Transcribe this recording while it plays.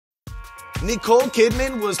Nicole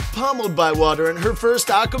Kidman was pummeled by water in her first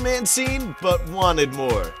Aquaman scene, but wanted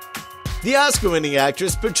more. The Oscar-winning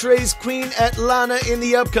actress portrays Queen Atlanna in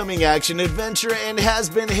the upcoming action-adventure and has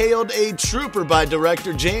been hailed a trooper by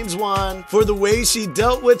director James Wan for the way she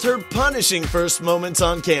dealt with her punishing first moments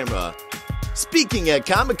on camera. Speaking at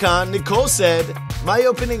Comic-Con, Nicole said, "My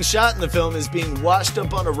opening shot in the film is being washed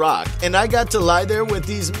up on a rock, and I got to lie there with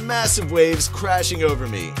these massive waves crashing over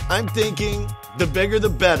me. I'm thinking, the bigger the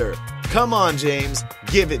better. Come on, James,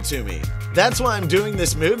 give it to me. That's why I'm doing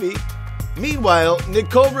this movie." Meanwhile,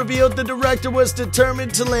 Nicole revealed the director was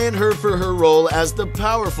determined to land her for her role as the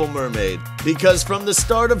powerful mermaid, because from the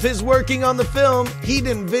start of his working on the film, he'd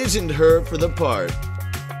envisioned her for the part.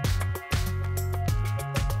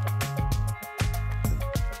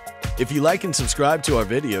 If you like and subscribe to our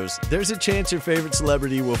videos, there's a chance your favorite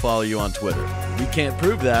celebrity will follow you on Twitter. We can't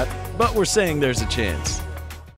prove that, but we're saying there's a chance.